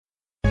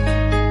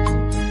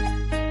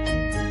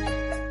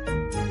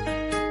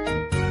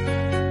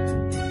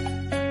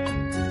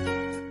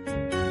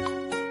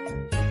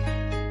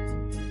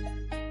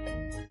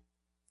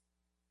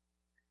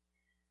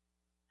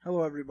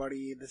Hello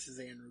everybody, this is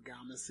Andrew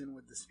Gommesen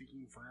with the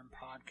Speaking for Him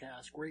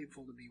podcast.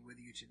 Grateful to be with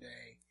you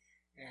today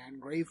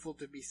and grateful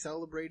to be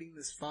celebrating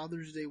this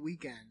Father's Day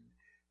weekend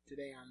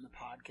today on the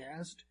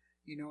podcast.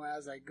 You know,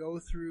 as I go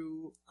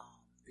through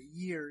the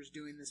years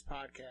doing this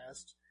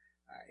podcast,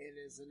 it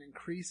is an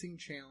increasing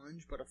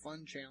challenge, but a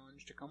fun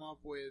challenge to come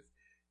up with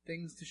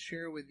things to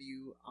share with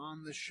you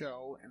on the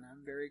show, and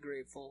I'm very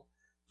grateful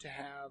to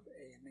have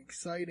an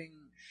exciting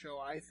show,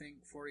 I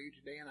think, for you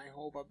today, and I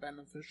hope a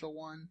beneficial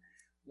one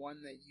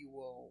that you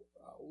will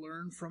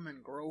learn from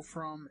and grow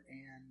from,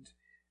 and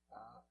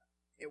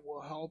it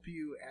will help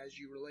you as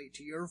you relate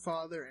to your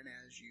father and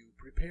as you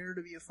prepare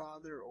to be a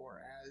father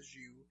or as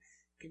you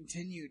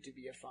continue to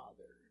be a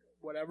father.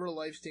 Whatever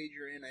life stage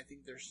you're in, I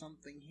think there's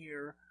something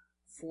here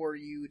for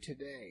you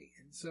today.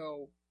 And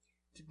so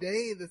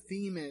today the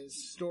theme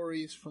is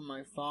stories from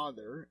my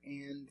father,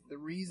 and the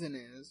reason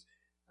is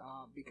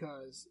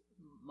because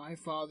my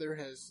father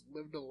has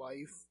lived a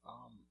life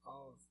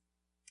of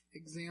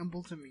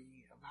example to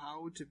me of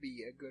how to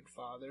be a good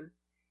father.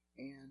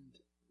 And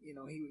you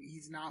know,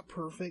 he's not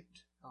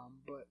perfect,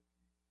 but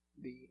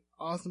the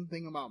awesome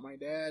thing about my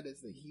dad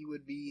is that he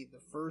would be the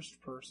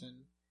first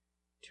person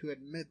to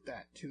admit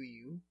that to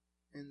you.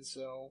 And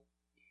so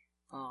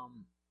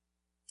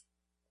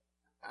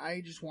I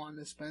just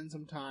wanted to spend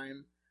some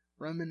time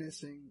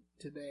reminiscing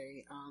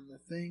today on the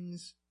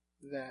things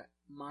that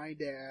my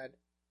dad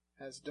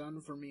has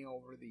done for me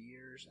over the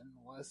years and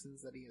the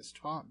lessons that he has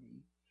taught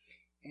me.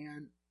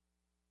 And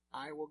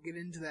I will get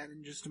into that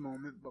in just a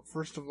moment, but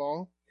first of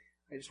all,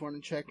 I just want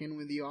to check in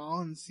with you all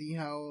and see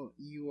how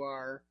you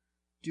are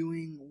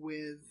doing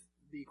with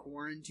the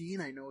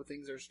quarantine. I know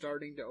things are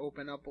starting to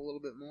open up a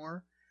little bit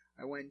more.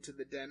 I went to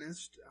the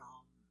dentist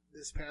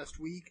this past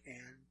week,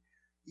 and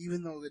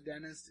even though the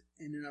dentist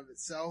in and of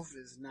itself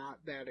is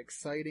not that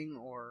exciting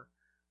or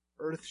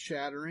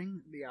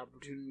earth-shattering, the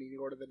opportunity to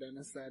go to the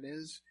dentist, that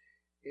is,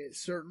 it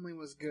certainly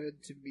was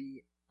good to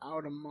be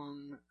out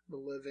among the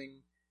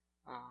living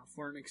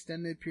for an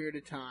extended period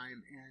of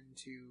time and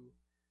to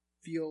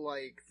feel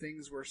like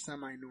things were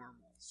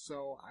semi-normal.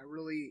 So I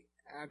really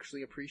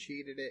actually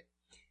appreciated it,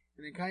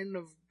 and it kind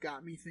of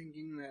got me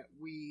thinking that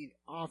we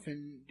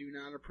often do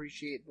not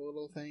appreciate the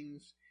little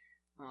things,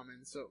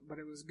 but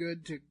it was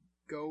good to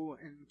go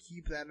and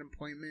keep that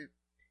appointment,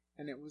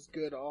 and it was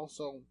good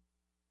also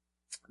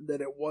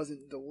that it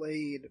wasn't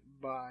delayed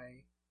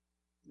by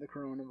the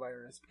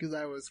coronavirus, because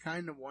I was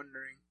kind of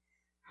wondering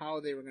how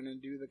they were going to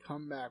do the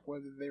comeback,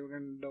 whether they were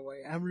going to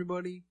delay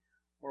everybody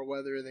or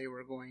whether they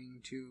were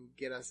going to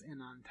get us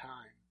in on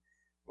time.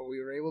 But we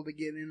were able to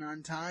get in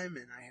on time,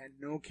 and I had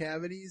no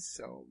cavities,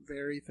 so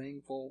very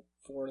thankful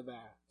for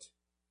that.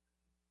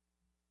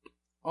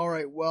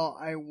 Alright, well,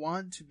 I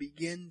want to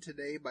begin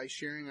today by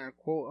sharing our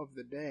quote of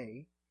the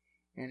day,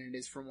 and it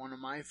is from one of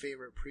my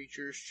favorite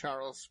preachers,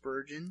 Charles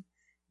Spurgeon.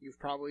 You've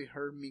probably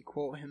heard me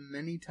quote him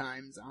many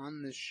times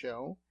on this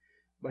show,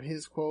 but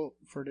his quote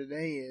for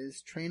today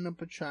is, "Train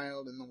up a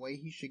child in the way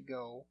he should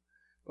go,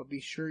 but be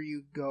sure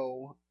you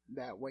go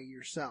that way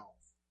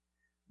yourself."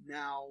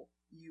 Now,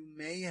 you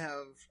may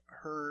have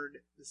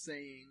heard the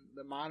saying,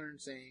 the modern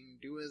saying,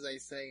 "Do as I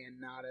say and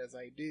not as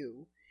I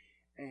do,"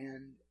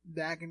 and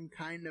that can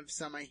kind of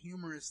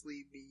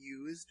semi-humorously be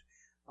used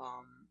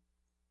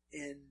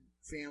in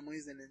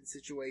families and in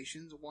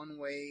situations. One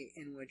way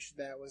in which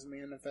that was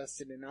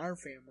manifested in our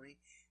family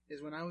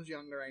is when I was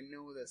younger. I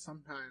know that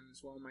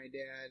sometimes while my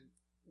dad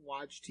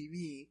watched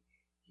TV,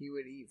 he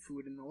would eat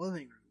food in the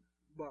living room,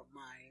 but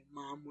my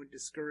mom would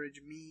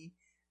discourage me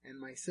and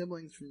my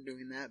siblings from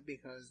doing that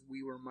because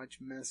we were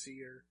much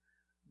messier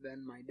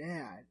than my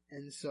dad.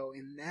 And so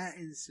in that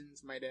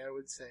instance, my dad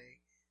would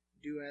say,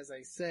 "Do as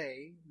I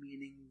say,"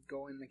 meaning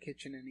go in the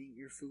kitchen and eat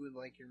your food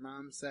like your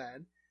mom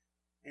said,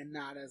 and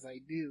 "not as I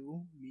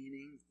do,"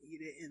 meaning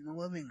eat it in the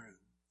living room.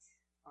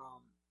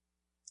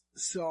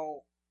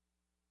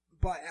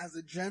 But as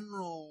a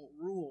general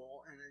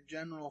rule and a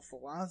general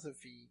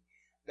philosophy,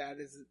 that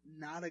is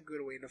not a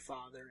good way to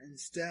father.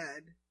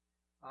 Instead,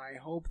 I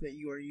hope that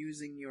you are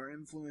using your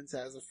influence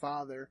as a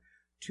father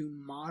to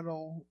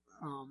model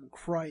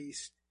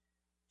Christ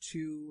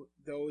to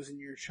those in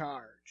your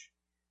charge.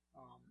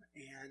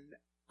 And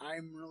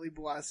I'm really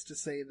blessed to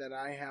say that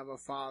I have a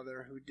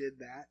father who did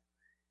that.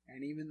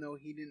 And even though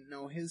he didn't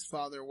know his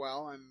father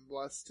well, I'm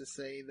blessed to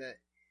say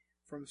that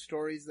from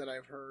stories that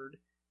I've heard,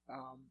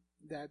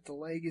 that the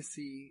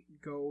legacy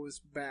goes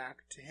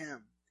back to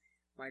him.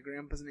 My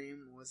grandpa's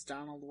name was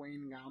Donald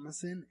Wayne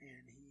Gommesen,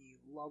 and he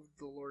loved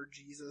the Lord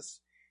Jesus,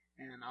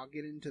 and I'll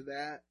get into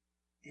that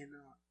in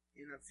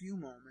a few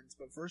moments.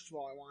 But first of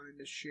all, I wanted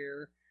to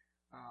share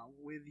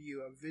with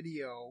you a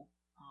video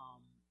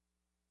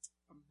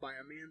by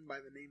a man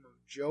by the name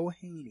of Joe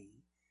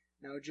Haney.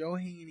 Now, Joe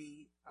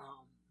Haney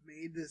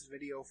made this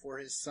video for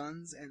his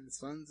sons and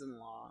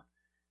sons-in-law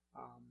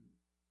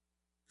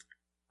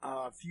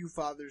a few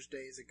Father's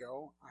Days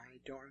ago. I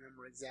don't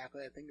remember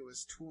exactly. I think it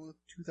was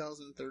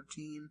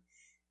 2013.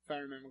 If I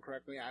remember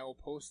correctly, I will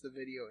post the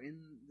video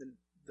in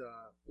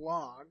the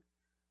blog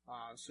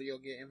So you'll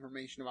get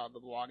information about the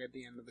blog at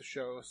the end of the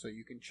show, so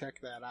you can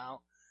check that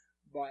out.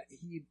 But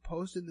he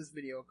posted this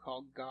video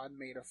called God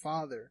Made a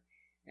Father,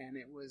 and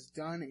it was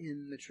done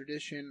in the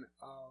tradition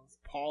of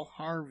Paul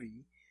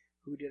Harvey,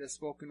 who did a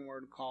spoken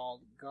word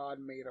called God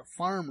Made a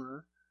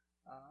Farmer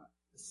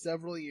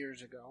several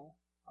years ago,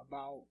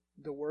 about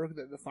the work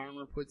that the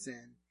farmer puts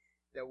in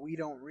that we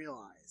don't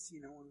realize.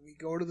 You know, when we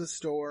go to the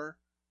store,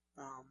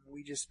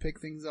 we just pick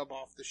things up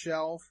off the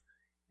shelf,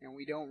 and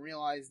we don't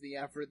realize the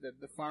effort that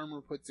the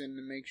farmer puts in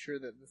to make sure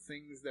that the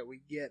things that we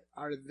get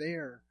are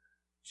there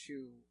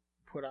to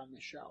put on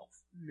the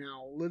shelf.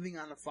 Now, living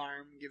on a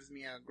farm gives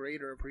me a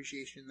greater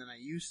appreciation than I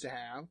used to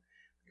have,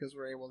 because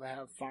we're able to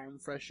have farm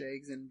fresh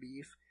eggs and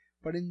beef.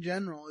 But in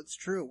general, it's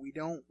true. We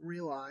don't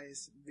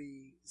realize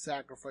the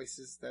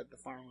sacrifices that the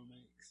farmer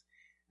makes.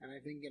 And I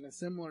think in a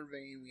similar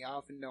vein, we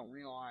often don't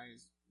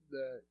realize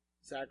the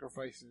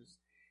sacrifices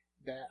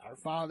that our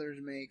fathers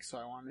make. So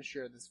I want to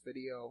share this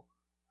video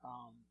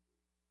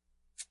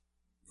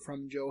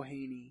from Joe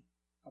Haney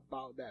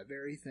about that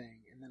very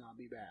thing, and then I'll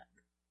be back.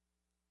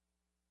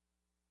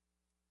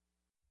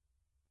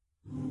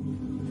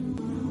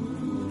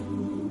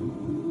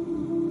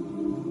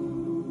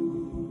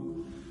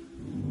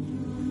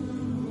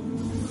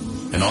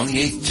 And on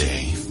the 8th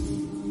day,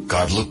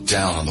 God looked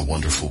down on the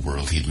wonderful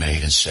world he'd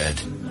made and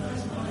said,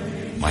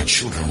 "My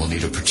children will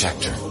need a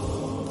protector."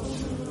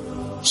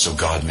 So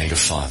God made a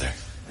father.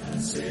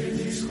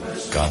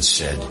 God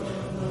said,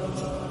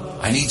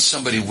 "I need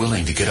somebody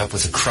willing to get up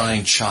with a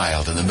crying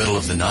child in the middle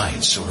of the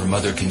night so her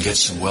mother can get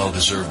some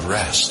well-deserved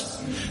rest,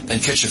 then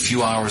catch a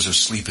few hours of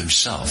sleep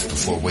himself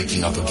before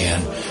waking up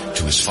again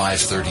to his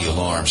 5:30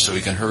 alarm so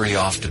he can hurry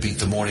off to beat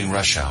the morning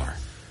rush hour.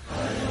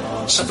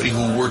 Somebody who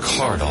will work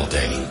hard all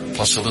day,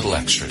 plus a little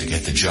extra to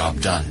get the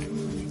job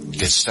done.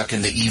 Get stuck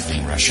in the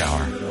evening rush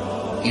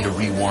hour, eat a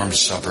rewarmed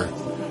supper,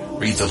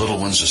 read the little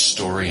ones a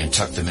story and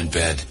tuck them in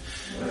bed,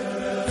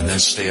 and then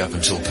stay up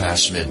until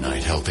past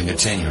midnight helping a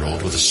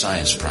 10-year-old with a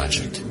science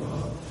project."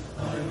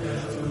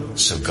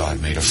 So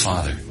God made a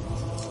father.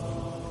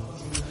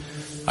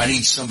 "I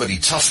need somebody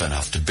tough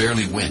enough to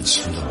barely wince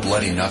from the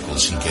bloody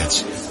knuckles he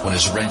gets when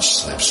his wrench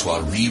slips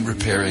while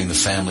re-repairing the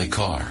family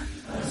car,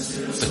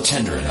 but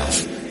tender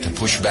enough to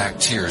push back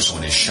tears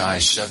when his shy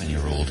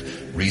 7-year-old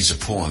reads a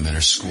poem in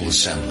her school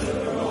assembly.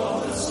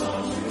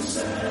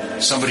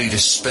 Somebody to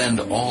spend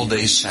all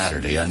day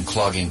Saturday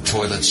unclogging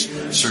toilets,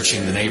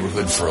 searching the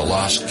neighborhood for a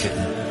lost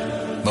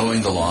kitten,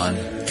 mowing the lawn,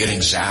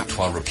 getting zapped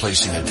while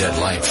replacing a dead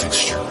light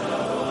fixture,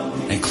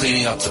 and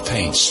cleaning up the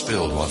paint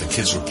spilled while the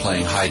kids were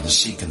playing hide and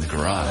seek in the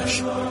garage,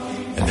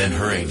 and then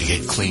hurrying to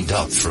get cleaned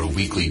up for a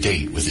weekly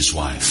date with his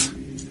wife."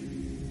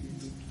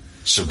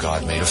 So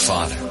God made a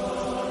father.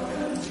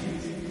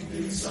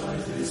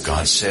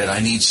 God said,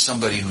 "I need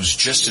somebody who's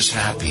just as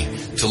happy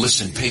to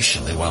listen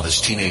patiently while his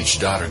teenage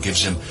daughter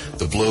gives him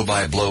the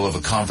blow-by-blow of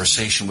a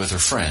conversation with her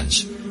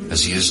friends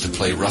as he is to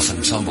play rough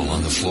and tumble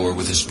on the floor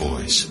with his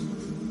boys.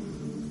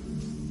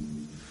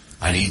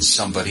 I need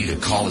somebody to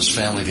call his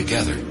family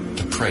together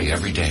to pray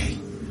every day,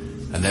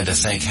 and then to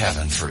thank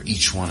heaven for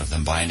each one of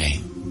them by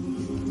name.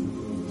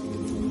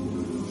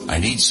 I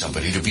need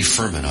somebody to be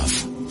firm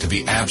enough to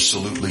be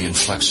absolutely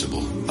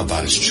inflexible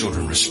about his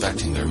children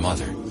respecting their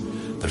mother,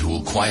 but who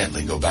will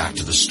quietly go back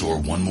to the store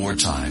one more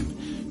time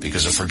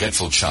because a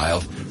forgetful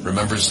child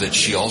remembers that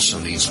she also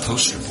needs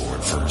poster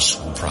board for her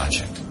school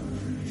project."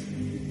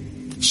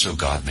 So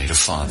God made a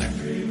father.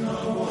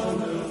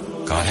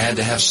 God had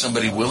to have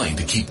somebody willing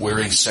to keep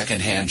wearing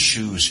second-hand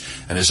shoes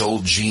and his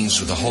old jeans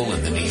with a hole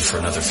in the knee for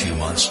another few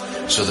months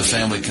so the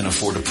family can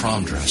afford a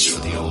prom dress for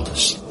the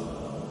oldest.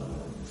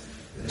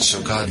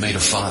 So God made a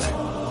father.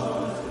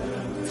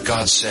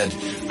 God said,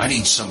 "I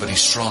need somebody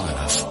strong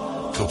enough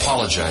to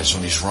apologize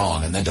when he's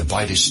wrong and then to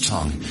bite his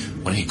tongue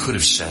when he could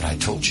have said, 'I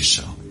told you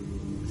so.'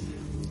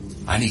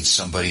 I need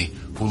somebody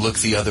who'll look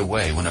the other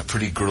way when a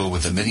pretty girl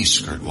with a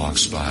miniskirt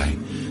walks by,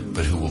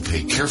 but who will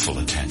pay careful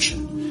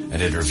attention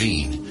and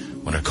intervene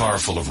when a car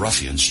full of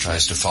ruffians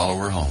tries to follow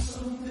her home.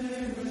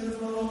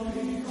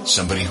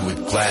 Somebody who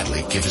would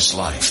gladly give his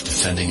life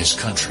defending his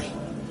country,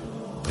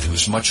 but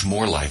who's much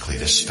more likely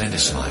to spend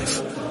his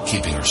life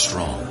keeping her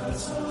strong.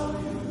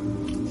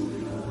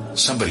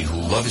 Somebody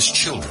who'll love his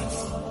children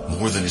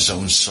more than his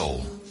own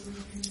soul,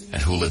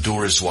 and who'll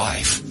adore his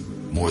wife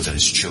more than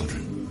his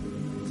children.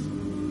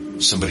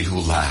 Somebody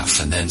who'll laugh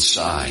and then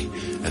sigh,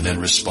 and then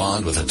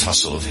respond with a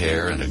tussle of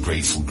hair and a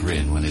grateful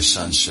grin when his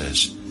son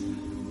says,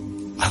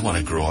 'I want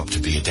to grow up to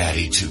be a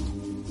daddy too.'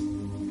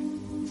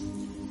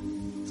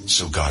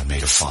 So God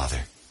made a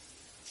father."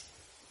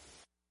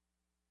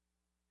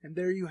 And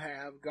there you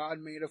have, God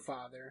made a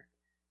father.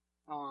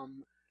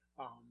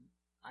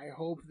 I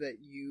hope that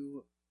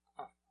you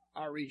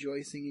are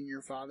rejoicing in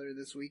your father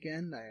this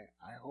weekend. I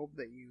hope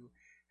that you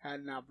had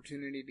an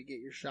opportunity to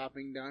get your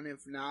shopping done.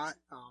 If not,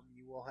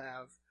 you will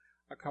have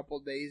a couple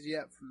days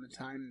yet from the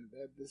time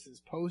that this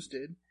is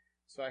posted.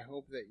 So I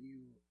hope that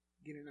you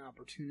get an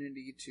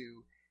opportunity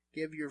to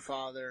give your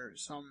father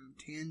some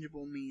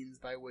tangible means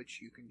by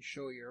which you can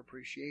show your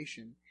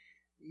appreciation.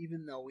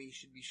 even though we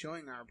should be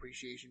showing our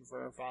appreciation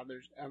for our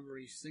fathers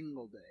every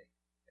single day.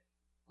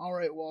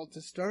 Alright, well,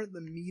 to start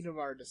the meat of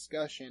our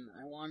discussion,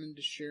 I wanted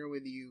to share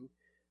with you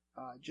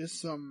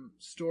just some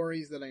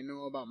stories that I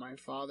know about my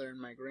father and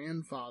my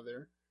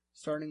grandfather,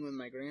 starting with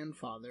my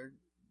grandfather,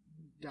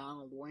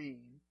 Donald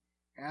Wayne.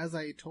 As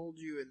I told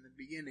you in the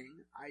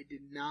beginning, I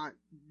did not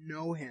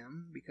know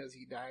him because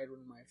he died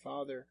when my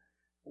father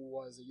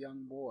was a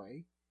young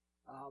boy,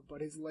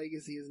 but his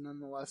legacy is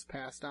nonetheless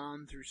passed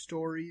on through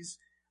stories.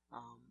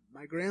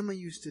 My grandma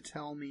used to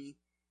tell me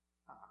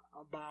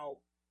about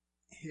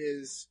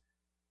his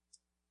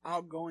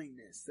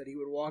outgoingness, that he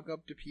would walk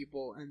up to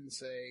people and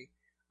say,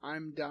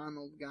 "I'm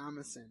Donald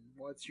Gommesen,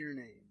 what's your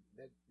name?"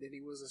 That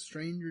he was a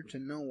stranger to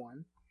no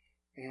one,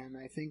 and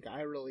I think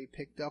I really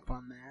picked up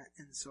on that,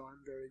 and so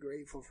I'm very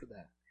grateful for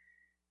that.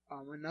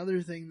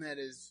 Another thing that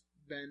has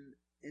been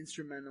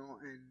instrumental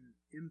and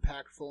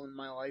impactful in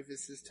my life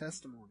is his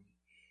testimony.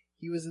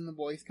 He was in the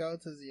Boy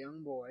Scouts as a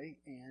young boy,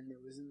 and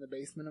it was in the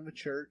basement of a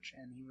church,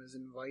 and he was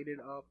invited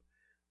up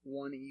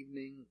one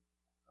evening.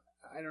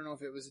 I don't know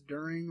if it was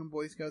during a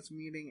Boy Scouts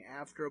meeting,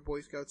 after a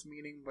Boy Scouts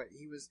meeting, but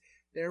he was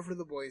there for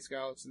the Boy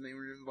Scouts, and they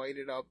were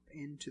invited up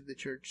into the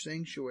church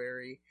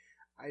sanctuary,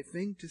 I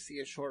think to see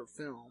a short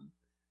film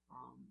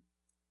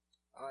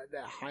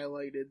that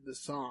highlighted the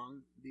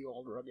song, The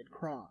Old Rugged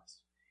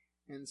Cross.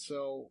 And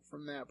so,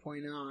 from that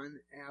point on,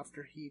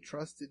 after he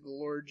trusted the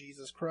Lord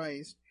Jesus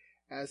Christ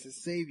as his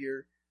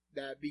Savior,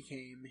 that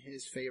became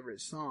his favorite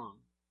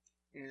song.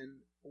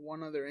 And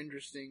one other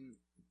interesting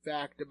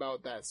fact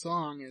about that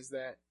song is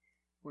that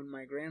when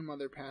my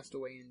grandmother passed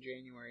away in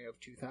January of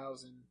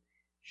 2000,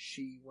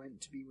 she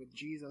went to be with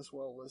Jesus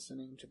while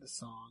listening to the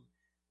song,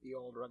 The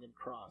Old Rugged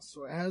Cross.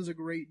 So it has a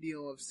great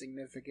deal of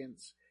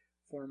significance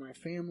for my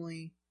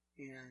family,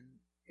 and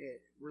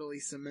it really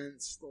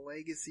cements the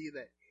legacy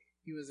that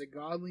he was a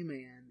godly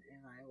man,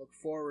 and I look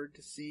forward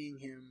to seeing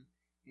him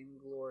in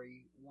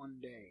glory one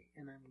day.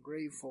 And I'm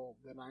grateful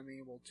that I'm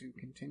able to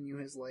continue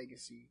his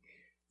legacy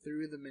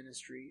through the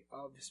ministry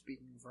of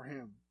speaking for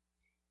him,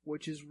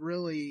 which is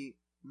really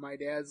my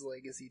dad's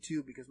legacy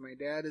too, because my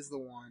dad is the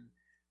one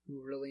who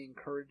really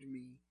encouraged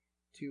me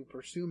to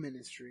pursue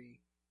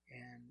ministry,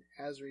 and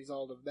as a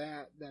result of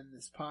that, then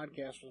this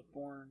podcast was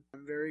born.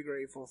 I'm very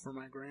grateful for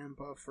my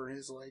grandpa, for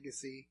his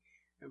legacy,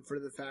 and for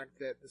the fact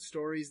that the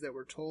stories that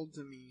were told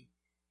to me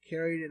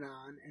carried it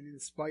on and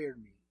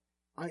inspired me.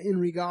 In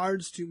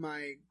regards to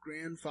my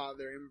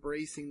grandfather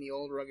embracing the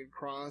Old Rugged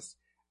Cross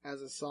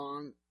as a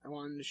song, I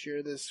wanted to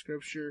share this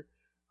scripture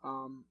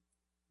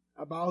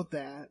about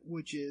that,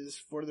 which is,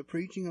 "For the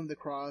preaching of the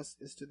cross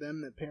is to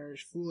them that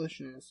perish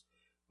foolishness,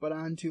 but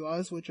unto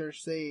us which are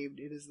saved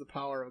it is the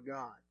power of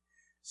God."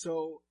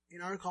 So,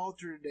 in our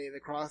culture today, the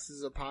cross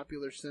is a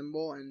popular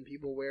symbol and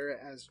people wear it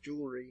as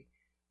jewelry.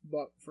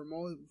 But for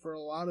a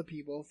lot of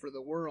people, for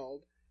the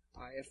world,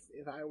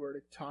 if I were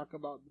to talk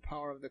about the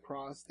power of the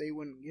cross, they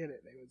wouldn't get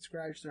it. They would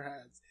scratch their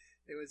heads.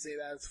 They would say,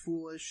 "That's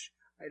foolish.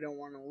 I don't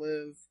want to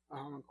live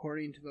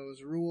according to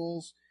those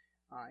rules.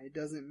 It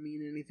doesn't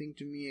mean anything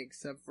to me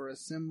except for a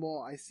symbol.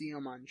 I see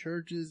them on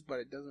churches, but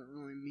it doesn't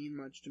really mean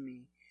much to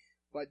me."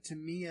 But to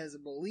me as a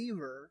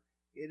believer,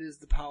 it is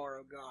the power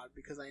of God,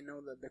 because I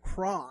know that the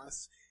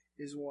cross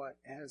is what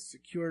has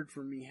secured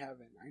for me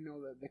heaven. I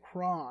know that the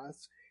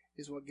cross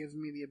is what gives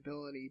me the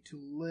ability to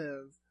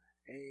live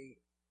a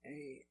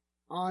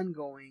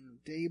ongoing,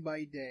 day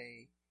by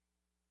day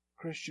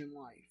Christian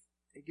life.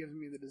 It gives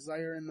me the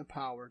desire and the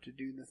power to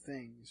do the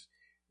things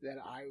that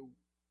I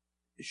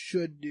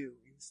should do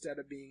instead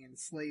of being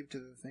enslaved to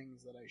the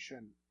things that I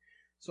shouldn't.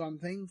 So I'm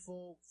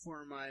thankful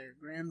for my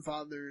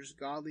grandfather's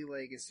godly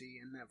legacy,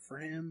 and that for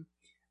him,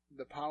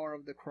 the power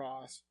of the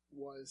cross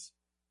was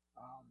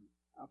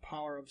a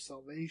power of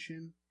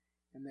salvation,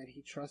 and that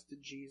he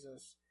trusted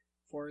Jesus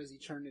for his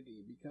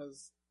eternity.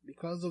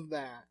 Because of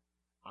that,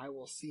 I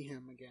will see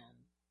him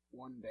again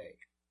one day.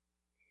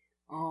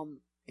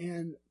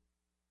 And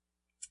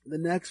the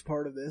next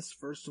part of this,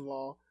 first of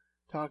all,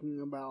 talking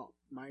about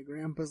my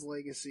grandpa's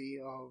legacy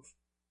of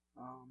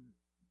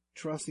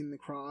trusting the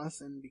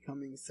cross and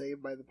becoming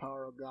saved by the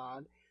power of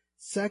God.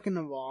 Second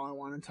of all, I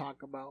want to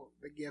talk about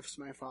the gifts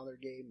my father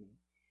gave me.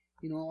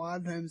 You know, a lot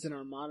of times in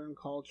our modern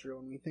culture,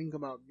 when we think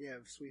about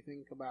gifts, we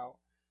think about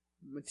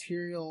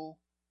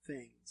material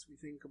things. We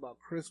think about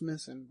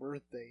Christmas and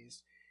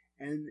birthdays.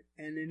 And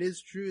it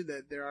is true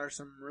that there are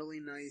some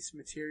really nice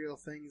material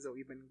things that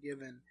we've been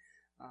given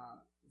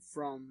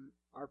from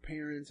our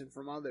parents and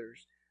from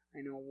others.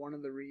 I know one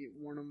of the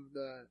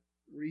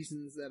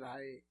reasons that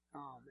I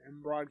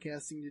am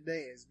broadcasting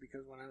today is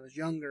because when I was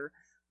younger,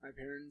 my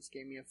parents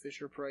gave me a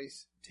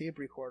Fisher-Price tape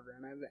recorder,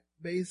 and I've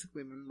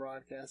basically been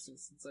broadcasting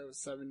since I was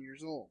 7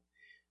 years old.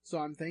 So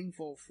I'm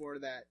thankful for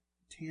that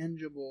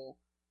tangible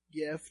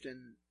gift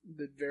and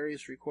the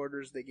various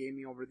recorders they gave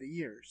me over the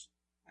years.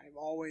 I've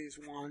always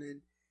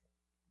wanted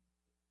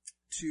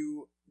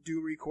to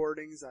do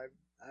recordings.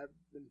 I've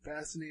been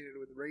fascinated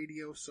with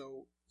radio,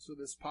 so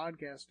this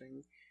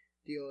podcasting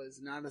deal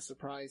is not a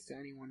surprise to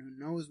anyone who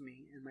knows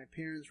me, and my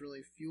parents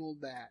really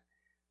fueled that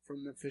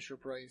from the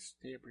Fisher-Price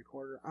tape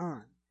recorder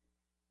on.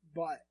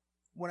 But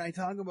when I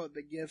talk about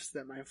the gifts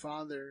that my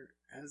father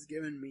has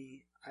given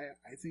me,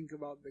 I think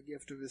about the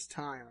gift of his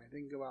time. I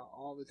think about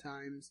all the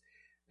times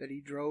that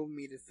he drove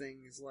me to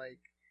things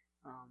like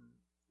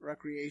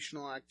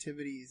recreational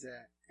activities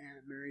at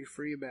Mary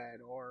Free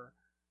Bed, or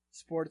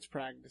sports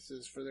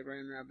practices for the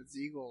Grand Rapids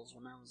Eagles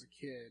when I was a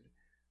kid,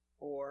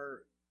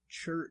 or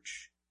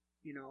church.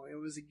 You know, it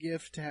was a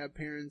gift to have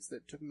parents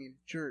that took me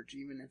to church,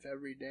 even if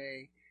every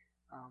day,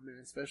 and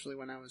especially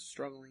when I was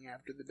struggling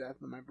after the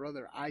death of my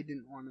brother, I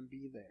didn't want to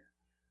be there.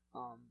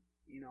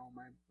 You know,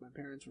 my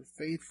parents were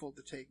faithful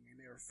to take me.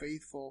 They were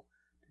faithful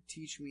to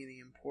teach me the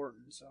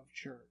importance of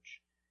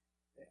church.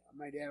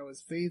 My dad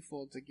was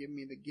faithful to give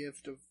me the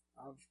gift of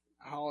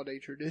holiday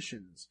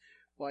traditions,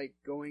 like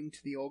going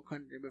to the Old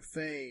Country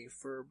Buffet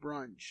for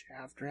brunch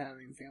after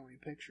having family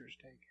pictures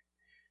taken.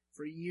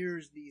 For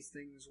years, these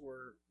things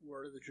were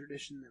the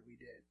tradition that we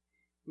did.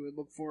 We would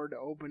look forward to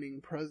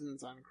opening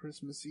presents on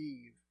Christmas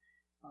Eve.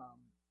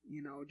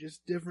 You know,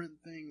 just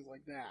different things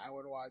like that. I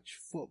would watch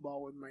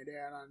football with my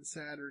dad on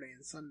Saturday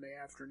and Sunday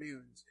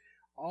afternoons.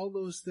 All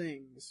those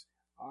things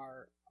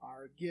are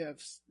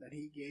gifts that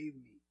he gave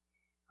me.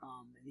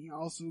 And he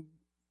also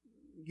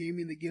gave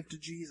me the gift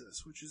of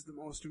Jesus, which is the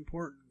most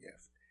important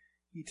gift.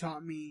 He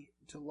taught me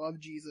to love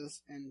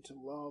Jesus and to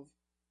love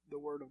the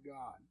Word of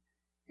God.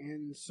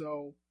 And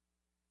so,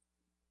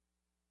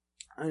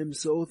 I'm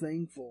so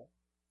thankful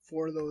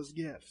for those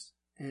gifts.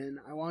 And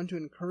I want to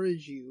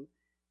encourage you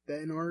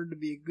that in order to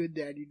be a good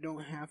dad, you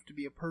don't have to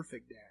be a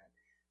perfect dad.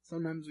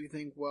 Sometimes we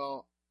think,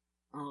 well,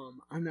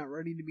 I'm not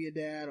ready to be a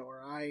dad,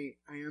 or I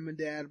am a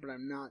dad, but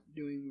I'm not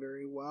doing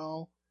very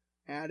well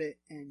at it,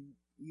 and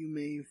you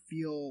may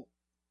feel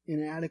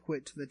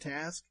inadequate to the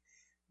task.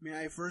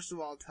 May I first of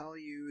all tell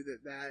you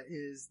that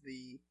is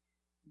the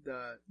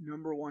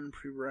number one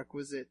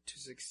prerequisite to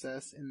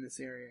success in this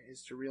area,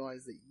 is to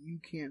realize that you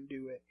can't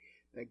do it,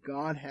 that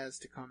God has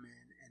to come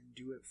in and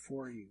do it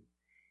for you.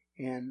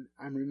 And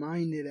I'm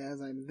reminded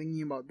as I'm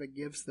thinking about the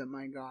gifts that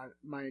my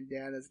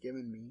dad has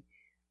given me,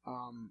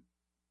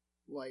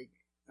 like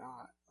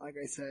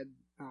I said,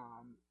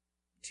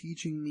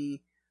 teaching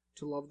me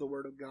to love the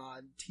Word of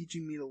God,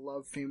 teaching me to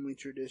love family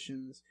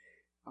traditions,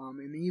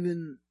 and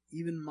even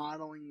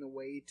modeling the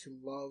way to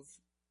love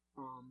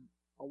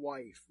a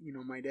wife. You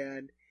know, my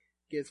dad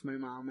gets my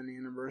mom an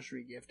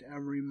anniversary gift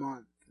every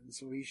month, and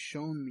so he's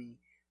shown me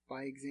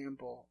by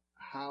example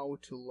how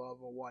to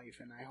love a wife,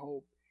 and I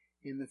hope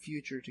in the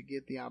future to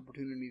get the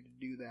opportunity to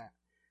do that.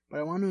 But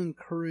I want to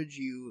encourage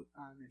you,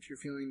 if you're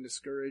feeling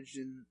discouraged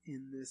in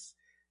this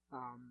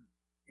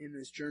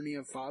journey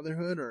of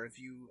fatherhood, or if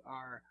you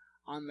are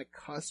on the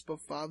cusp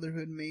of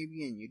fatherhood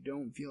maybe and you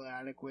don't feel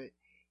adequate,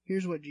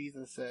 here's what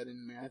Jesus said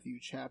in Matthew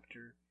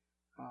chapter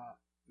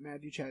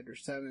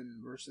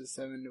 7, verses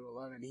 7 to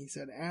 11. He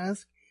said,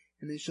 "Ask,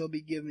 and it shall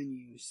be given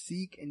you.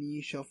 Seek, and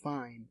ye shall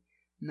find.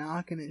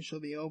 Knock, and it shall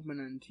be opened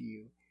unto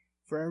you.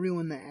 For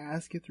everyone that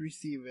asketh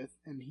receiveth,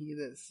 and he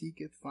that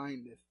seeketh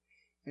findeth,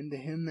 and to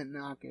him that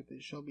knocketh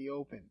it shall be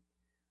opened.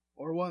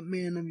 Or what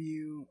man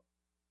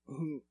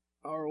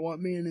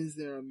is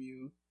there of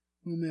you,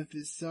 whom if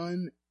his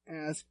son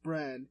ask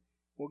bread,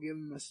 will give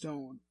him a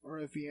stone? Or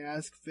if he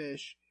ask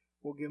fish,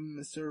 will give him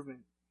a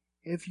serpent?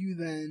 If you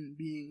then,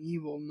 being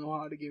evil, know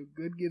how to give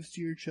good gifts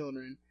to your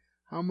children,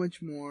 how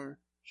much more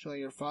shall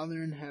your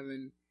Father in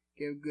heaven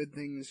give good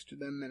things to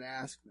them that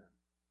ask them?"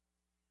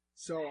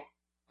 So,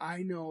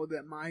 I know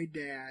that my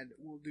dad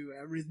will do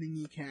everything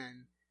he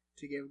can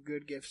to give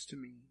good gifts to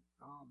me.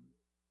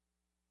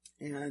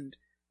 And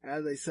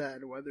as I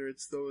said, whether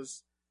it's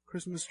those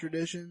Christmas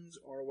traditions,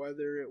 or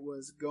whether it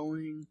was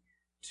going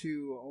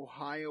to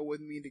Ohio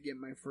with me to get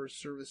my first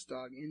service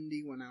dog,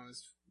 Indy, when I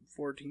was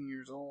 14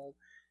 years old,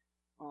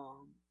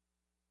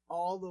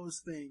 all those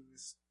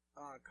things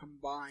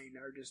combined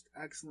are just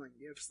excellent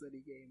gifts that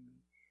he gave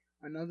me.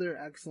 Another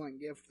excellent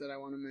gift that I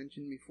want to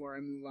mention before I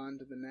move on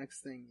to the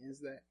next thing is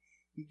that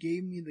he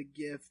gave me the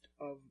gift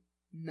of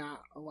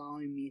not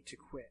allowing me to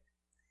quit.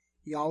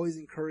 He always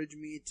encouraged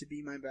me to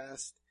be my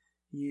best.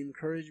 He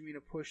encouraged me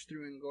to push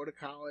through and go to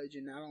college,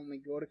 and not only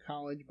go to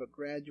college, but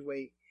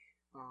graduate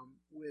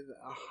with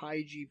a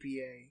high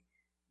GPA.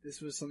 This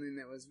was something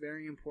that was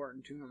very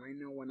important to him. I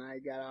know when I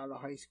got out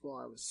of high school,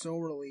 I was so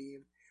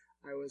relieved.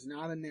 I was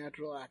not a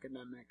natural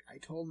academic. I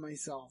told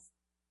myself,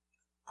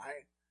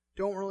 I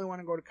don't really want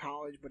to go to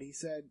college, but he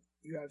said,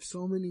 you have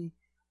so many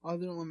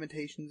other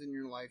limitations in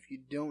your life. You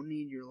don't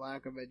need your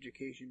lack of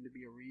education to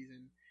be a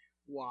reason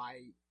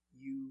why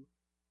you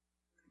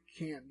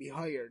can't be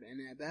hired. And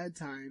at that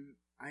time,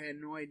 I had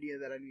no idea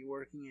that I'd be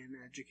working in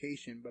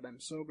education, but I'm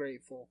so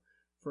grateful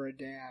for a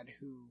dad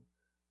who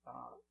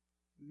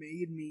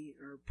made me,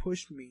 or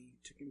pushed me,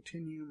 to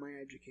continue my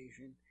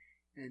education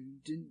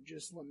and didn't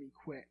just let me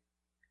quit,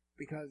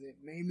 because it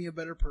made me a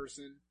better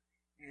person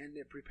and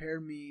it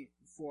prepared me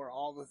for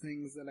all the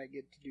things that I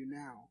get to do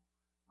now.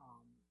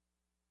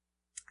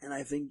 And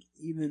I think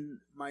even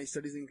my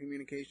studies in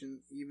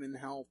communication even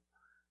help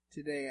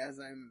today as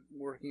I'm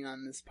working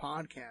on this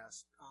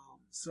podcast.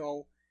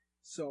 So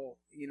So,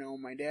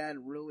 my dad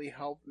really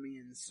helped me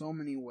in so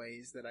many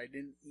ways that I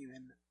didn't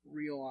even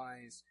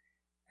realize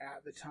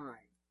at the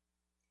time.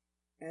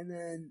 And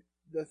then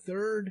the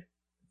third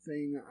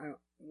thing,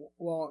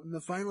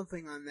 the final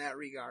thing on that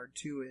regard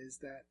too is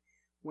that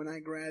when I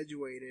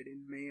graduated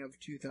in May of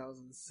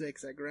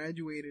 2006, I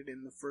graduated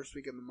in the first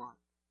week of the month.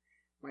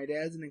 My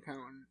dad's an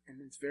accountant,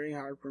 and it's very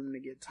hard for him to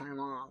get time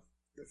off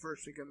the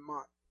first week of the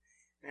month.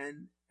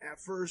 And at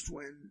first,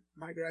 when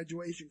my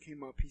graduation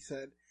came up, he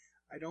said,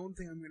 I don't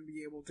think I'm going to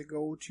be able to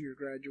go to your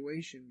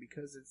graduation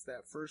because it's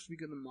that first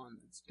week of the month.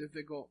 It's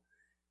difficult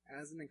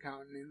as an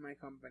accountant in my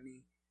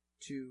company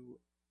to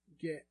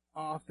get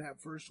off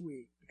that first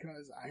week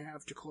because I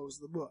have to close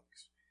the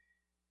books.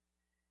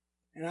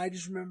 And I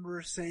just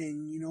remember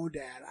saying,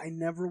 Dad, I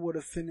never would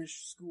have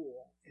finished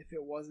school if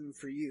it wasn't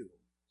for you.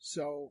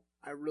 So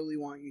I really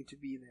want you to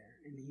be there.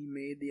 And he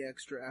made the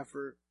extra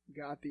effort,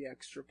 got the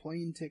extra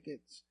plane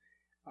tickets,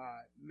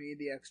 made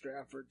the extra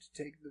effort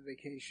to take the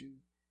vacation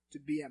to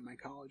be at my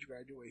college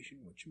graduation,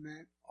 which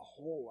meant a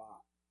whole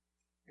lot.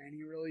 And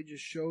he really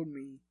just showed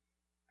me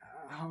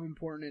how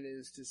important it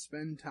is to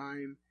spend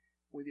time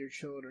with your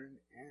children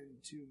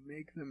and to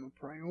make them a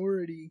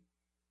priority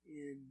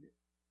in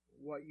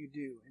what you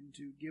do and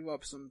to give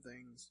up some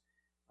things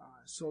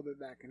so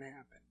that can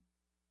happen.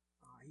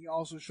 He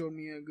also showed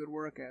me a good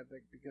work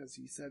ethic because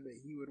he said that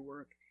he would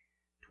work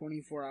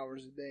 24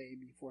 hours a day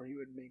before he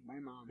would make my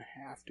mom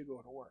have to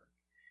go to work.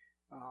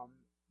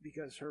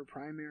 Because her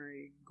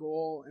primary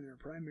goal and her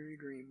primary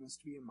dream was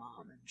to be a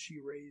mom, and she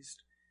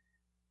raised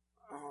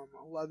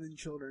 11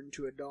 children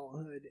to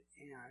adulthood,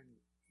 and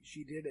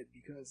she did it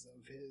because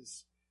of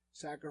his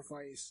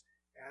sacrifice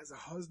as a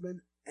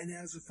husband and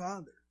as a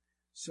father.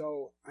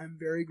 So I'm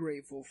very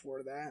grateful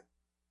for that.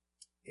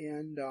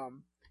 And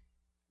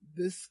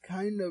this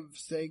kind of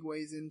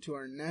segues into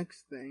our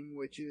next thing,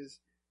 which is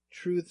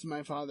truths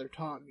my father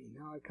taught me.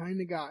 Now I kind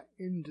of got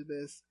into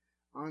this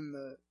on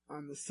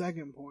the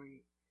second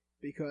point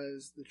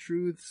because the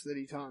truths that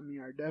he taught me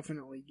are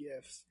definitely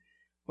gifts.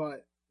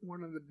 But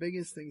one of the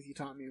biggest things he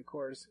taught me, of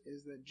course,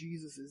 is that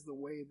Jesus is the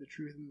way, the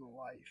truth, and the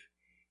life.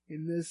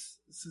 In this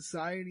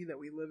society that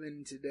we live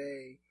in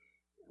today,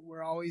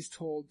 we're always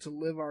told to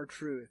live our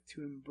truth,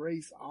 to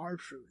embrace our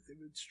truth. If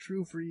it's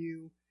true for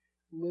you,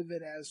 live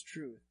it as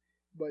truth.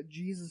 But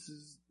Jesus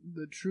is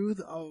the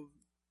truth of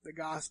the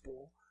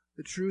gospel.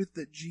 The truth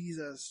that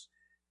Jesus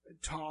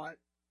taught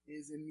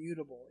is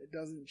immutable. It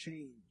doesn't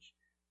change.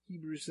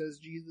 Hebrews says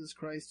Jesus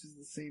Christ is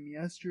the same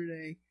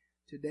yesterday,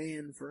 today,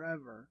 and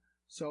forever.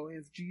 So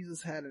if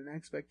Jesus had an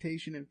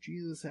expectation, if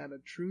Jesus had a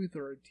truth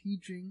or a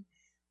teaching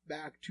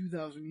back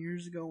 2,000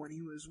 years ago when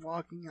he was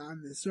walking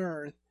on this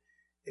earth,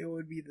 it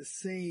would be the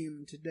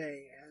same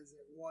today as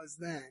it was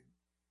then.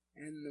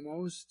 And the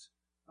most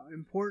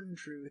important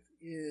truth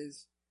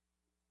is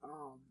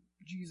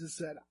Jesus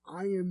said,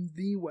 I am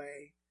the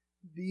way,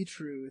 the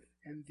truth,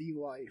 and the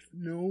life.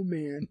 No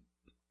man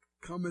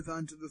cometh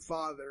unto the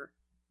Father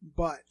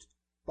but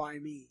by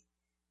me.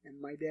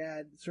 And my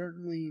dad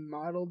certainly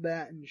modeled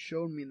that and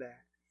showed me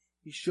that.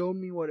 He showed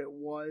me what it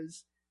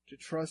was to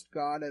trust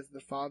God as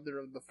the father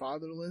of the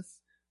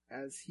fatherless,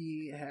 as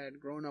he had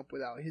grown up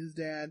without his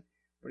dad.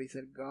 But he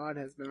said, God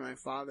has been my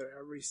father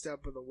every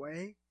step of the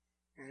way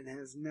and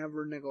has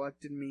never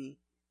neglected me.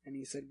 And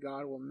he said,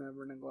 God will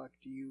never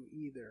neglect you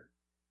either.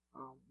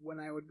 When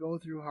I would go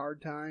through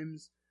hard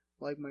times,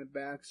 like my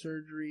back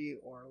surgery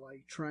or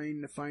like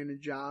trying to find a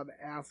job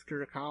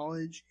after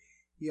college,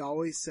 he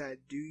always said,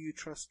 do you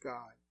trust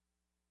God?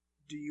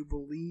 Do you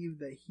believe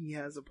that he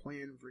has a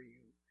plan for you?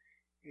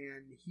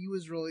 And he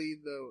was really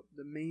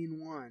the main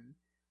one,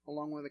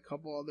 along with a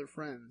couple other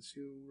friends,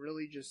 who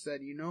really just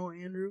said,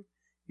 Andrew,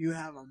 you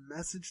have a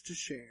message to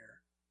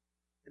share,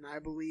 and I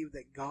believe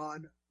that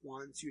God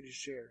wants you to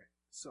share it.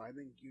 So I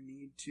think you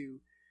need to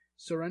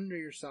surrender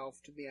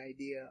yourself to the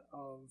idea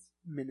of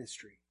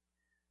ministry.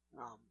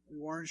 We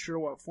weren't sure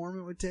what form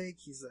it would take.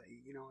 He's like,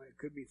 it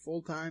could be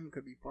full-time, it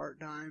could be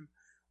part-time.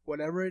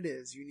 Whatever it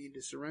is, you need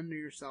to surrender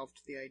yourself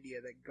to the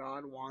idea that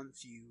God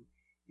wants you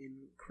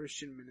in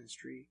Christian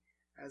ministry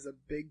as a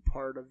big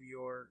part of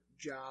your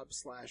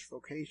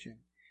job/vocation.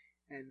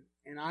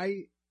 And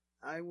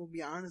I will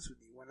be honest with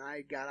you, when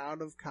I got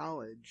out of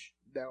college,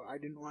 that I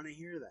didn't want to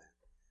hear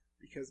that,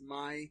 because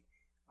my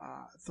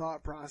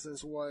thought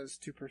process was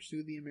to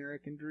pursue the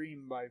American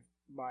dream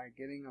by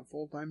getting a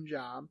full-time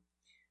job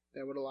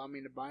that would allow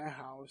me to buy a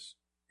house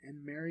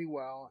and marry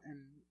well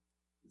and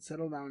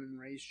settle down and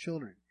raise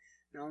children.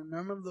 Now,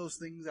 none of those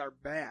things are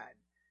bad,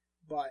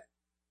 but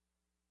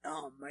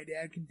my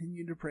dad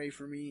continued to pray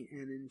for me,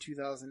 and in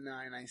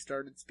 2009 I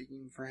started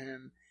speaking for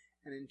him,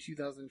 and in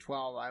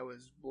 2012 I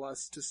was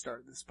blessed to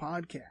start this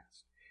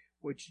podcast,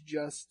 which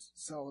just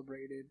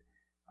celebrated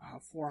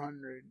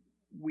 400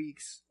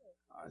 weeks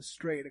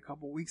straight a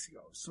couple weeks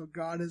ago. So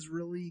God has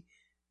really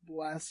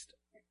blessed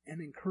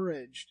and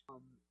encouraged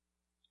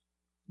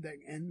that,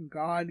 and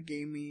God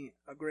gave me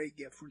a great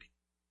gift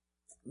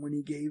when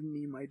he gave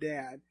me my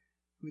dad,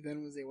 who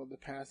then was able to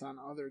pass on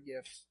other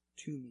gifts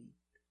to me.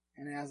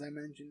 And as I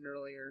mentioned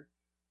earlier,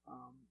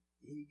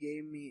 he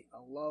gave me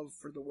a love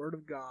for the Word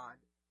of God,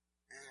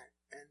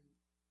 and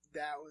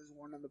that was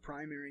one of the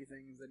primary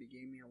things that he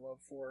gave me a love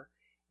for.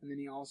 And then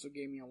he also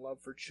gave me a love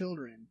for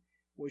children,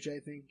 which I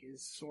think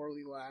is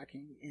sorely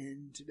lacking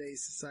in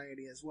today's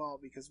society as well,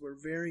 because we're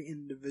very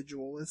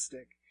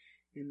individualistic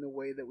in the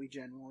way that we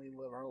generally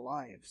live our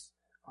lives.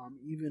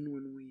 Even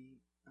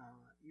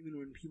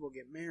when people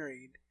get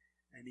married,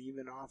 and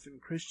even often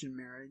Christian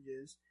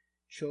marriages,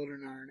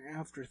 children are an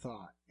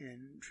afterthought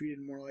and treated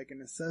more like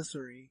an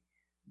accessory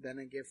than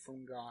a gift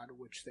from God,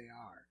 which they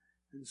are.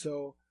 And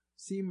so,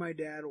 seeing my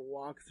dad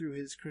walk through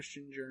his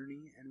Christian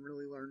journey and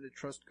really learn to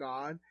trust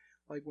God,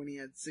 like when he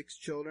had 6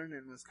 children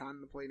and was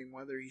contemplating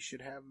whether he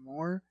should have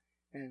more,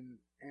 and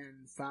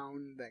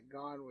found that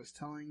God was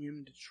telling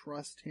him to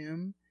trust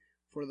him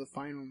for the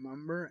final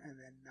number, and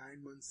then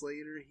 9 months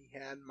later he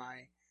had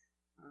my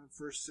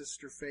first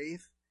sister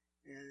Faith,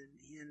 and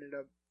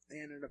they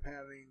ended up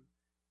having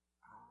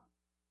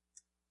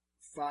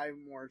 5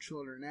 more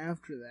children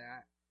after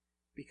that,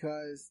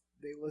 because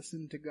they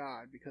listened to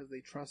God, because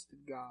they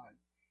trusted God.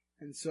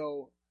 And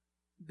so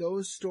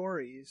those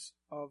stories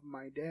of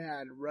my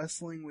dad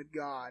wrestling with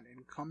God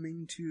and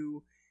coming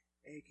to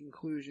a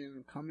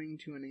conclusion, coming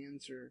to an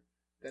answer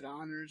that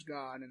honors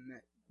God and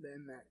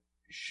that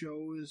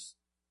shows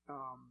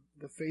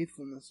the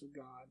faithfulness of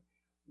God,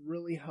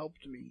 really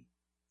helped me.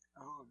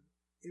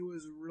 It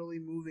was really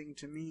moving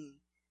to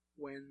me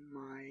when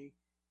my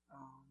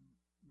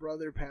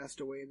brother passed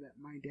away, that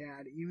my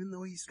dad, even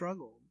though he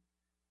struggled,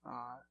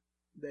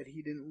 that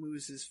he didn't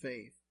lose his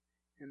faith,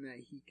 and that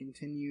he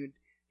continued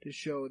to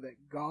show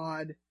that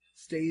God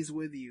stays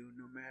with you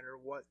no matter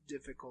what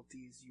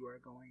difficulties you are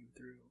going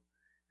through.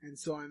 And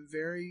so I'm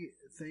very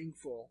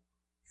thankful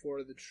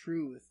for the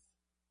truth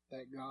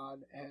that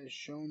God has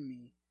shown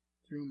me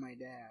through my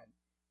dad.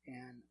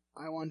 And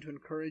I want to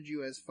encourage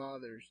you as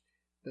fathers,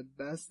 the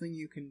best thing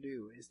you can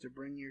do is to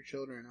bring your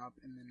children up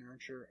in the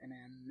nurture and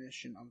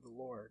admonition of the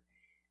Lord.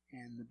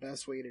 And the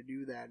best way to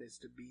do that is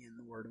to be in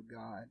the Word of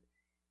God.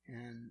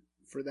 And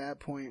for that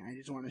point, I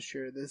just want to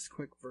share this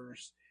quick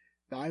verse.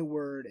 Thy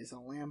word is a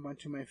lamp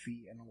unto my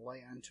feet and a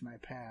light unto my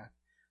path.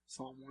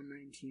 Psalm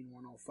 119,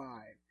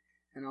 105.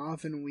 And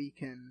often we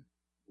can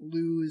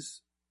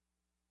lose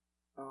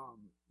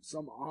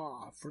some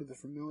awe for the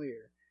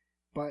familiar.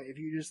 But if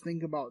you just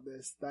think about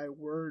this, thy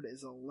word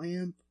is a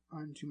lamp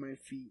unto my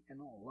feet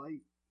and a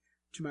light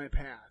to my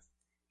path.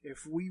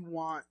 If we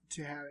want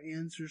to have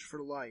answers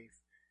for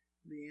life,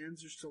 the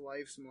answers to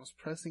life's most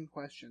pressing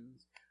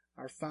questions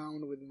are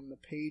found within the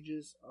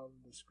pages of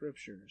the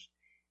Scriptures.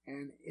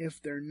 And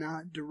if they're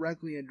not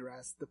directly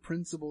addressed, the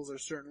principles are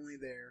certainly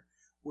there.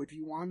 If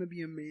you want to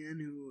be a man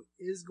who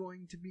is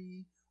going to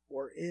be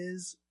or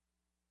is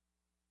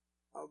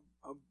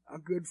a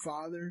good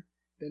father,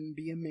 then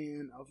be a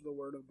man of the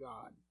Word of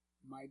God.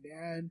 My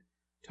dad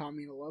taught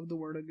me to love the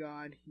Word of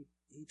God.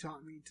 He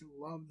taught me to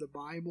love the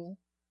Bible.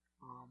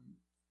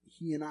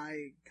 He and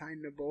I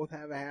kind of both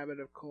have a habit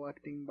of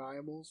collecting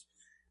Bibles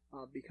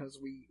because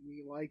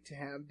we like to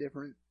have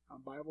different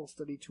Bible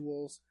study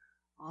tools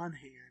on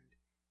hand.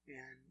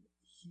 And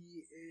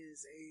he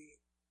is a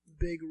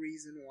big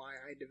reason why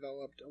I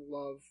developed a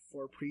love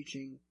for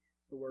preaching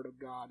the Word of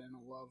God and a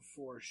love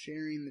for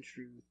sharing the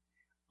truth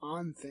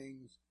on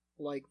things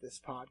like this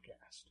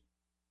podcast.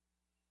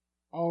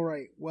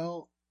 Alright,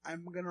 well,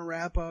 I'm going to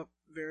wrap up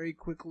very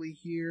quickly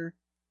here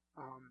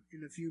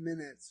in a few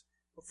minutes.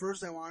 But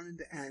first I wanted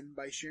to end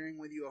by sharing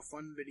with you a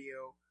fun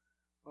video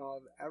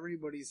of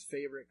everybody's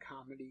favorite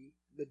comedy,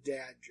 The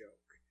Dad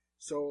Joke.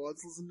 So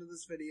let's listen to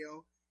this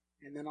video,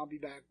 and then I'll be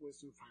back with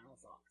some final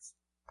thoughts.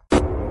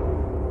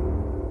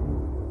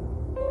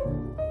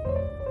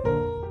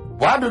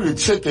 Why do the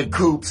chicken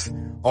coops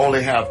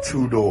only have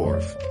 2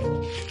 doors?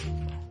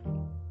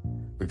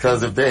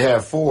 Because if they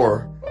had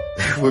 4,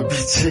 it would be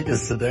chicken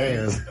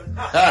sedans.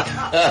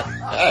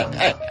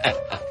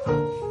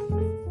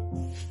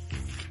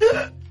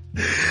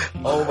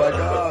 Oh my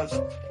gosh.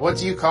 What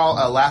do you call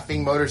a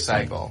laughing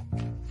motorcycle?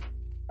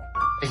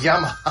 A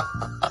Yamaha.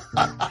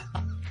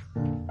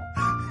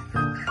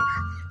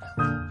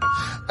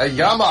 A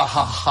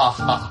Yamaha.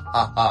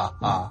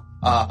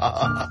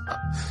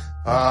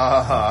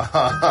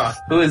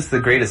 Who is the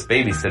greatest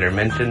babysitter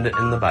mentioned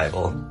in the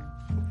Bible?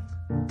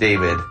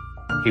 David.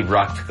 He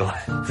rocked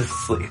Goliath to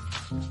sleep.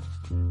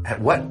 At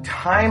what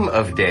time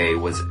of day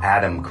was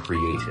Adam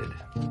created?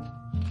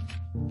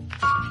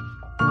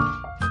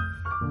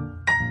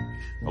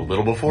 A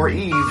little before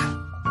Eve.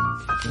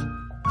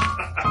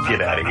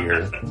 Get out of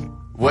here.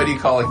 What do you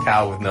call a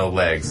cow with no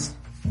legs?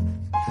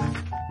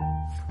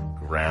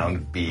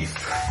 Ground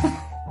beef.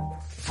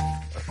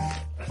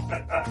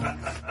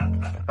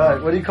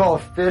 Alright, what do you call a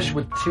fish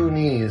with 2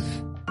 knees?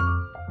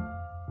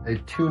 A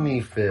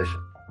 2-knee fish.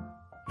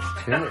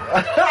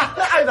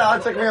 I know,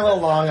 it took me a little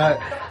long.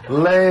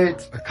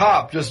 Late. A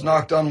cop just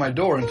knocked on my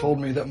door and told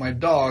me that my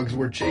dogs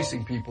were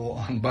chasing people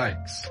on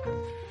bikes.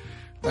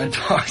 My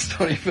dogs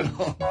don't even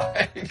own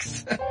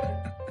bikes.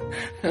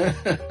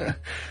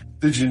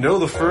 Did you know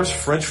the first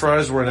French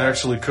fries weren't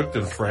actually cooked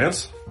in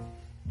France?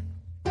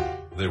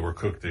 they were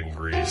cooked in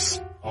grease.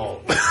 Oh.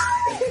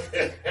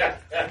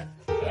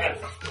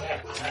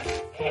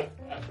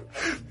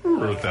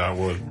 Who wrote that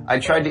one? I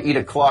tried to eat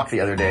a clock the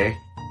other day.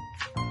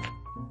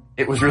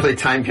 It was really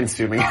time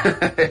consuming.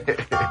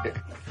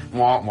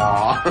 Wah,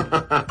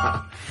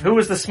 wah. Who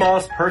was the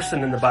smallest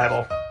person in the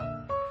Bible?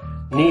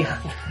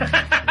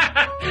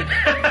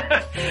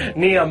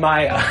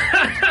 Nehemiah.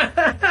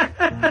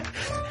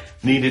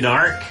 Need an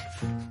ark?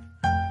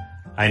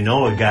 I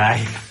know a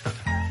guy.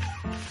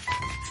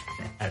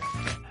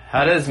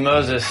 How does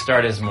Moses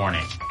start his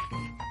morning?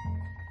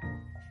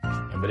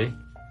 Anybody?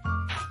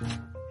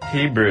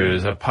 He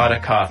brews a pot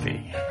of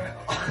coffee.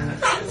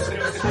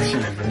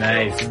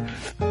 Nice.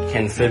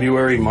 Can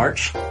February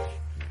March?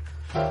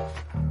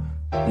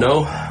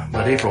 No,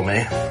 but April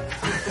may.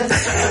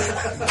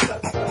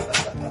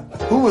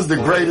 Who was the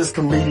greatest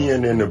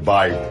comedian in the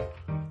Bible?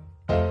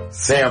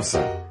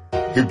 Samson.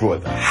 He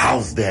brought the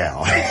house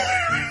down.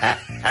 Yeah.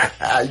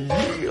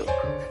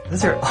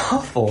 Those are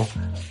awful.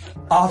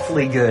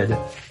 Awfully good.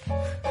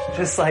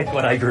 Just like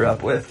what I grew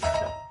up with.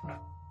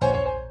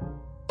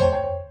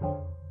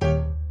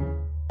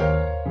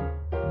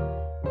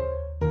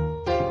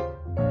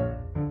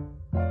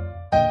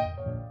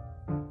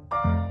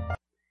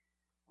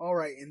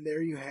 Alright, and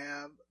there you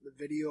have the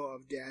video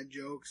of dad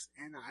jokes.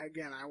 And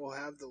again, I will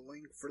have the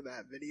link for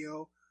that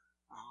video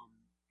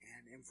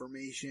and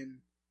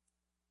information,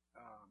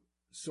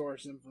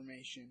 source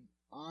information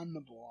on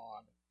the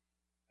blog.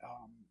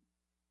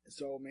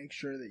 So make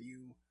sure that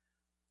you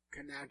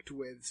connect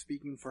with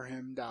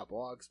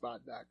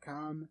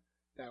speakingforhim.blogspot.com.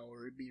 That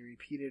will be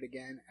repeated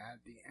again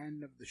at the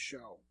end of the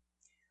show.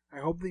 I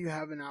hope that you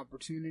have an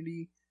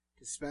opportunity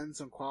to spend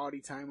some quality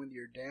time with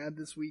your dad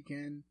this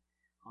weekend,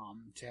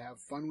 to have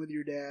fun with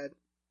your dad.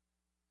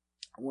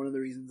 One of the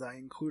reasons I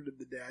included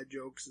the dad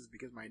jokes is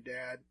because my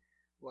dad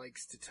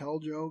likes to tell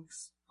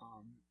jokes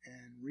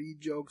and read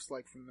jokes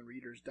like from the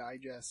Reader's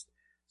Digest.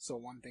 So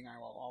one thing I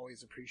will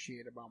always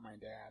appreciate about my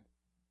dad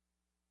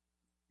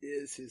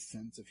is his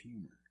sense of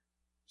humor.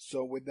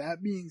 So with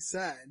that being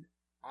said,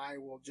 I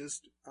will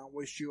just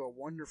wish you a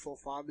wonderful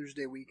Father's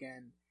Day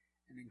weekend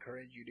and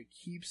encourage you to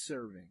keep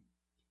serving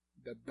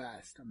the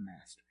best of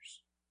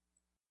masters.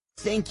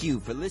 Thank you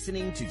for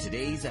listening to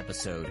today's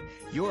episode.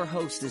 Your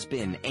host has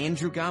been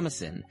Andrew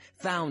Gommesen,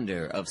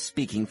 founder of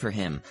Speaking for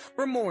Him.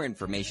 For more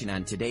information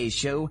on today's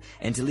show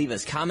and to leave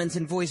us comments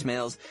and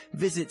voicemails,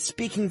 visit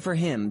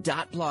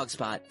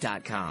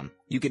speakingforhim.blogspot.com.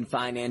 You can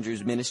find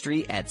Andrew's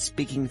ministry at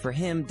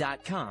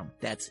speakingforhim.com.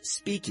 That's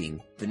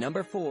speaking, the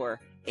number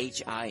 4,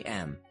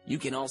 HIM. You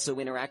can also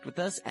interact with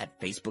us at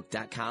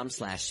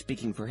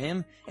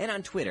facebook.com/speakingforhim and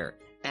on Twitter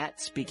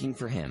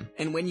 @SpeakingForHim.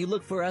 And when you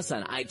look for us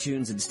on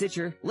iTunes and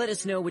Stitcher, let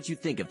us know what you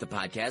think of the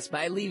podcast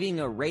by leaving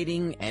a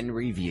rating and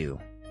review.